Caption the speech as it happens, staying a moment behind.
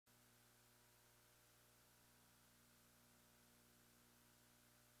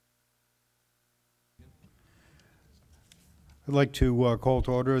I'd like to call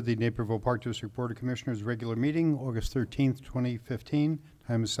to order the Naperville Park District Board of Commissioners regular meeting, August 13th, 2015.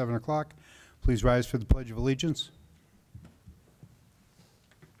 Time is 7 o'clock. Please rise for the Pledge of Allegiance.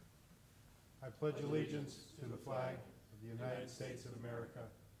 I pledge allegiance to the flag of the United States of America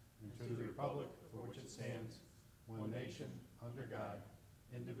and to the republic for which it stands, one nation, under God,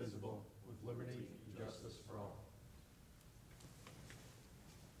 indivisible, with liberty and justice for all.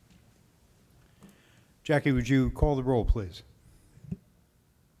 Jackie, would you call the roll, please?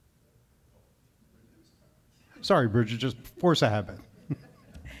 Sorry, Bridget, just force a habit.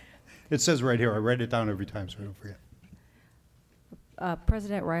 It says right here. I write it down every time so I don't forget.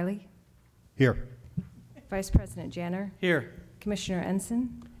 President Riley. Here. Vice President Janner. Here. Commissioner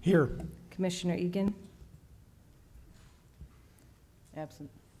Ensign. Here. Commissioner Egan. Absent.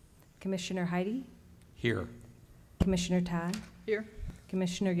 Commissioner Heidi. Here. Commissioner Todd. Here.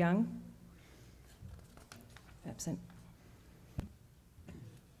 Commissioner Young. Absent.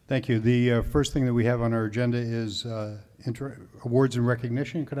 Thank you. The first thing that we have on our agenda is awards and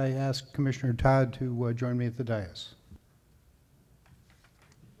recognition. Could I ask Commissioner Todd to join me at the dais?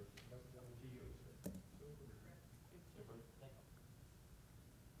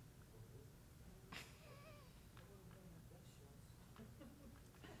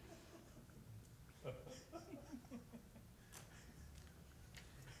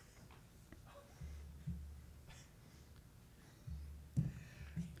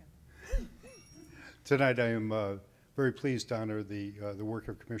 Tonight I am very pleased to honor the work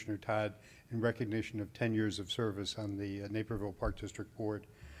of Commissioner Todd in recognition of 10 years of service on the Naperville Park District Board.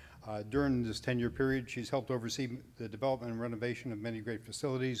 During this 10-year period, she's helped oversee the development and renovation of many great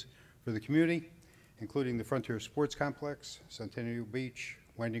facilities for the community, including the Frontier Sports Complex, Centennial Beach,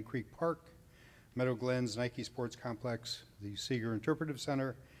 Winding Creek Park, Meadow Glens Nike Sports Complex, the Seeger Interpretive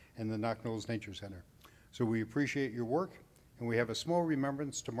Center, and the Knock Knolls Nature Center. So we appreciate your work, and we have a small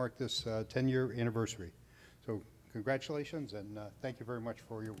remembrance to mark this 10-year anniversary. So congratulations, and thank you very much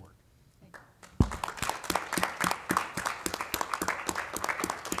for your work.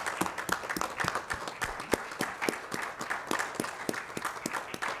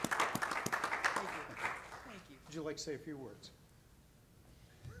 Thank you. Would you like to say a few words?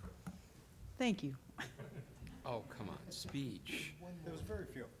 Thank you. Oh, come on, speech. There was very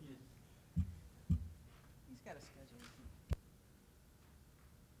few. He's got a schedule.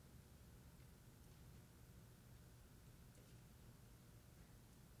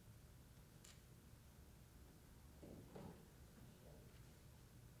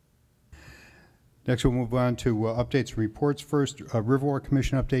 Next, we'll move on to updates and reports. First, Riverwalk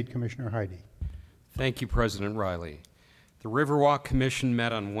Commission update, Commissioner Heidi. Thank you, President Riley. The Riverwalk Commission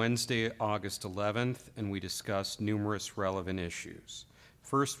met on Wednesday, August 11th, and we discussed numerous relevant issues.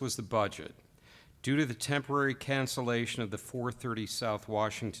 First was the budget. Due to the temporary cancellation of the 430 South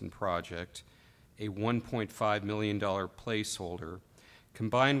Washington project, a $1.5 million placeholder,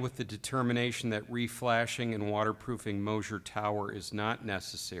 combined with the determination that reflashing and waterproofing Moser Tower is not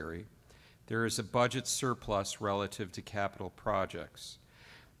necessary, there is a budget surplus relative to capital projects.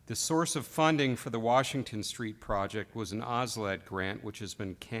 The source of funding for the Washington Street project was an OSLAD grant, which has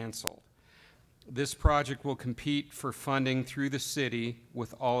been canceled. This project will compete for funding through the city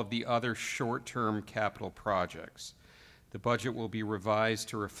with all of the other short-term capital projects. The budget will be revised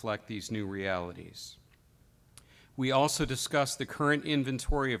to reflect these new realities. We also discussed the current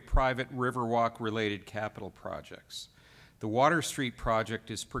inventory of private Riverwalk-related capital projects. The Water Street project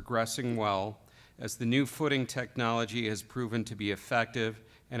is progressing well as the new footing technology has proven to be effective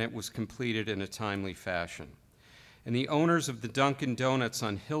and it was completed in a timely fashion. And the owners of the Dunkin' Donuts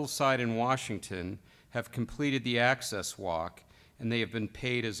on Hillside in Washington have completed the access walk and they have been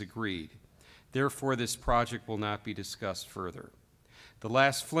paid as agreed. Therefore, this project will not be discussed further. The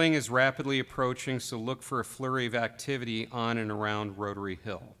last fling is rapidly approaching, so look for a flurry of activity on and around Rotary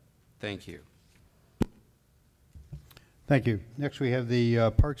Hill. Thank you. Thank you. Next, we have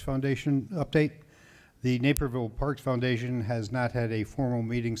the Parks Foundation update. The Naperville Parks Foundation has not had a formal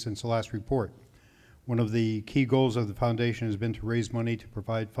meeting since the last report. One of the key goals of the foundation has been to raise money to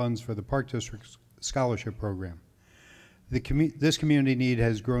provide funds for the Park District's scholarship program. This community need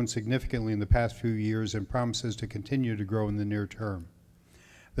has grown significantly in the past few years and promises to continue to grow in the near term.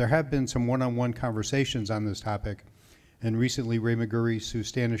 There have been some one-on-one conversations on this topic, and recently Ray McGurry, Sue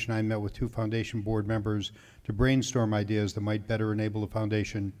Stanish, and I met with two foundation board members to brainstorm ideas that might better enable the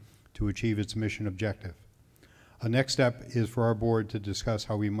foundation to achieve its mission objective. A next step is for our board to discuss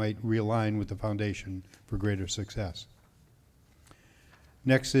how we might realign with the foundation for greater success.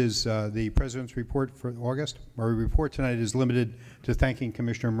 Next is the President's report for August. Our report tonight is limited to thanking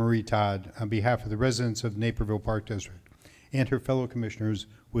Commissioner Marie Todd on behalf of the residents of Naperville Park District and her fellow commissioners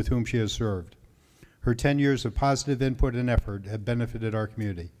with whom she has served. Her 10 years of positive input and effort have benefited our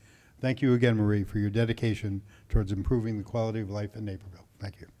community. Thank you again, Marie, for your dedication towards improving the quality of life in Naperville.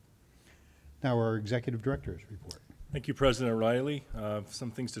 Thank you. Now our Executive Director's report. Thank you, President Riley.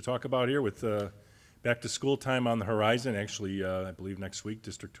 Some things to talk about here with back to school time on the horizon. Actually, I believe next week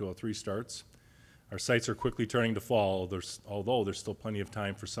District 203 starts. Our sites are quickly turning to fall, although there's still plenty of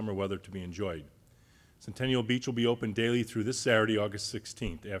time for summer weather to be enjoyed. Centennial Beach will be open daily through this Saturday, August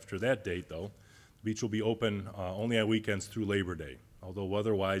 16th. After that date, though, the beach will be open only on weekends through Labor Day. Although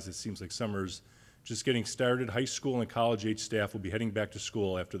weather-wise, it seems like summer's just getting started, high school and college-age staff will be heading back to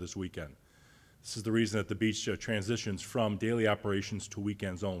school after this weekend. This is the reason that the beach transitions from daily operations to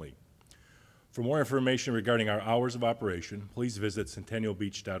weekends only. For more information regarding our hours of operation, please visit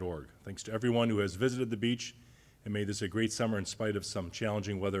centennialbeach.org. Thanks to everyone who has visited the beach and made this a great summer in spite of some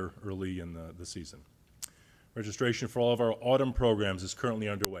challenging weather early in the season. Registration for all of our autumn programs is currently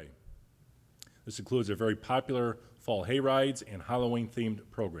underway. This includes our very popular fall hay rides and Halloween-themed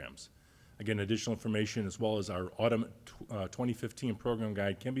programs. Again, additional information as well as our autumn 2015 program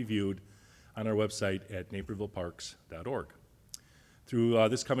guide can be viewed on our website at napervilleparks.org. Through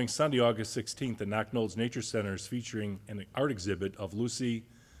this coming Sunday, August 16th, the Knocknolds Nature Center is featuring an art exhibit of Lucy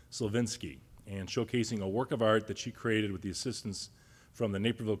Slavinsky and showcasing a work of art that she created with the assistance from the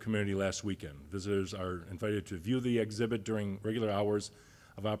Naperville community last weekend. Visitors are invited to view the exhibit during regular hours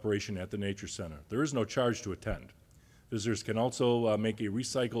of operation at the Nature Center. There is no charge to attend. Visitors can also make a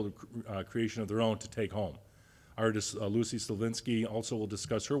recycled creation of their own to take home. Artist Lucy Slavinsky also will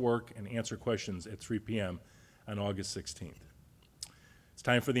discuss her work and answer questions at 3 p.m. on August 16th. It's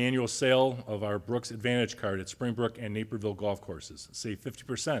time for the annual sale of our Brooks Advantage card at Springbrook and Naperville golf courses. Save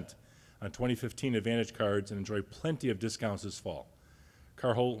 50% on 2015 Advantage cards and enjoy plenty of discounts this fall.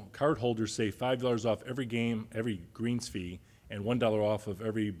 Card holders save $5 off every game, every greens fee, and $1 off of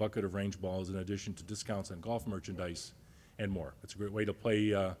every bucket of range balls, in addition to discounts on golf merchandise and more. It's a great way to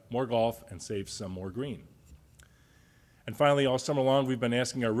play more golf and save some more green. And finally, all summer long, we've been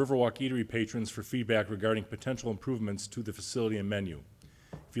asking our Riverwalk Eatery patrons for feedback regarding potential improvements to the facility and menu.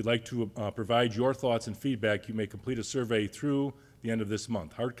 If you'd like to provide your thoughts and feedback, you may complete a survey through the end of this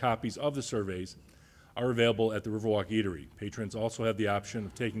month. Hard copies of the surveys are available at the Riverwalk Eatery. Patrons also have the option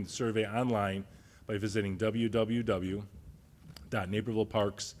of taking the survey online by visiting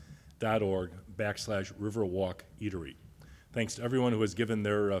www.napervilleparks.org/Riverwalk Eatery. Thanks to everyone who has given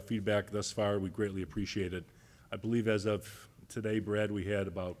their feedback thus far. We greatly appreciate it. I believe as of today, Brad, we had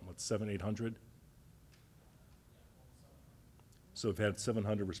about, 800? So we've had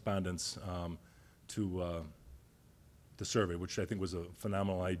 700 respondents to the survey, which I think was a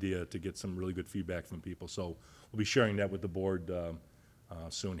phenomenal idea to get some really good feedback from people. So we'll be sharing that with the board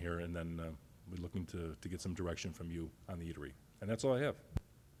soon here, and then we're looking to get some direction from you on the eatery. And that's all I have.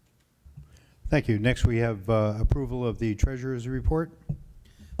 Thank you. Next, we have approval of the Treasurer's report.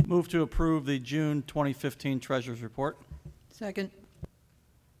 Move to approve the June 2015 Treasurers Report. Second.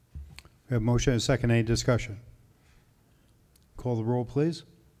 We have motion and a second. Any discussion? Call the roll, please.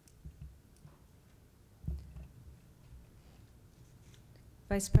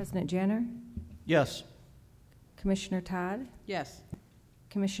 Vice President Janner, Yes. Commissioner Todd, Yes.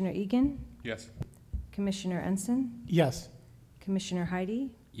 Commissioner Egan, Yes. Commissioner Ensign, Yes. Commissioner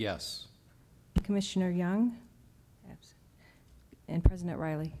Heidi, Yes. Commissioner Young, absent, and President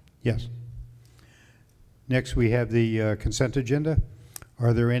Riley. Yes. Next, we have the consent agenda.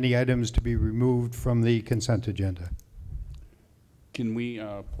 Are there any items to be removed from the consent agenda? Can we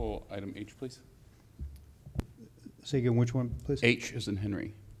pull item H, please? Say again, which one, please? H is in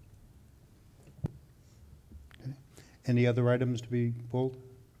Henry. Okay. Any other items to be pulled?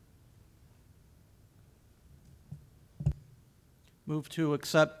 Move to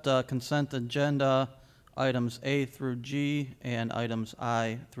accept consent agenda items A through G and items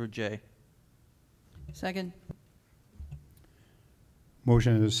I through J. Second.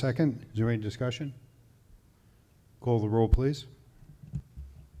 Motion and a second. Is there any discussion? Call the roll, please.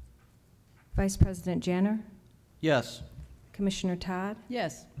 Vice President Janner, Yes. Commissioner Todd,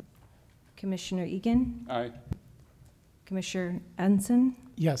 Yes. Commissioner Egan, Aye. Commissioner Ensign,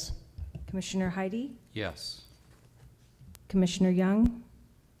 Yes. Commissioner Heidi, Yes. Commissioner Young,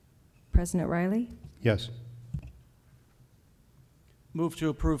 President Riley. Yes. Move to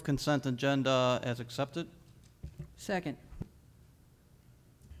approve consent agenda as accepted. Second.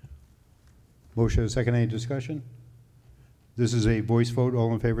 Motion and a second. Any discussion? This is a voice vote.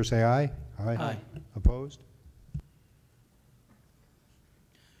 All in favor say aye. Aye. Opposed?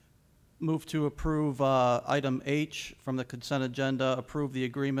 Move to approve item H from the consent agenda, approve the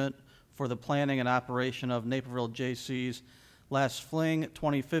agreement for the planning and operation of Naperville J.C.'s Last Fling,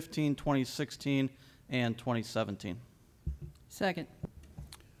 2015, 2016, and 2017. Second.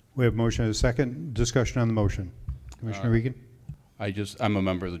 We have motion and a second. Discussion on the motion. Commissioner Egan? I'm a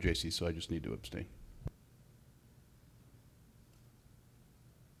member of the JC, so I just need to abstain.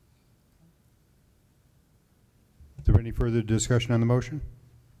 Is there any further discussion on the motion?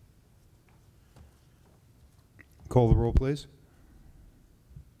 Call the roll, please.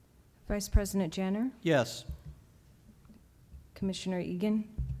 Vice President Janner, Yes. Commissioner Egan,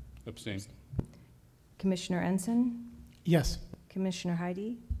 Abstain. Commissioner Ensign, Yes. Commissioner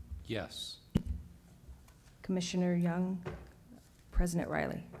Heidi, Yes. Commissioner Young, President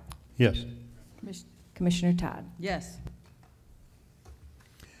Riley, Yes. Commissioner Todd. Yes.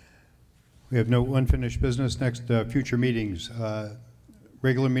 We have no unfinished business. Next, future meetings.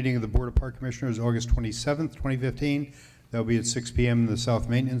 Regular meeting of the Board of Park Commissioners, August 27th, 2015. That will be at 6 p.m. in the South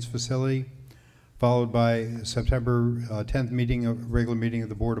Maintenance Facility, followed by September 10th regular meeting of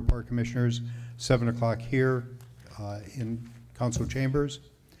the Board of Park Commissioners, 7 o'clock here in council chambers.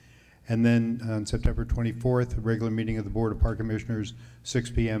 And then on September 24th, a regular meeting of the Board of Park Commissioners, 6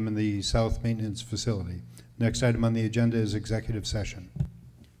 p.m. in the South Maintenance Facility. Next item on the agenda is executive session.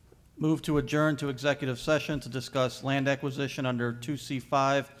 Move to adjourn to executive session to discuss land acquisition under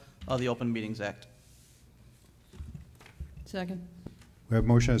 2C5 of the Open Meetings Act. Second. We have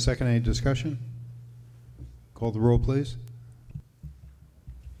motion and a second. Any discussion? Call the roll, please.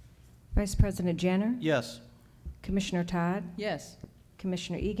 Vice President Janner, Yes. Commissioner Todd, Yes.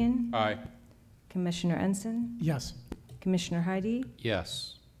 Commissioner Egan, Aye. Commissioner Ensign, Yes. Commissioner Heidi,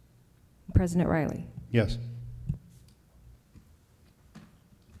 Yes. President Riley. Yes.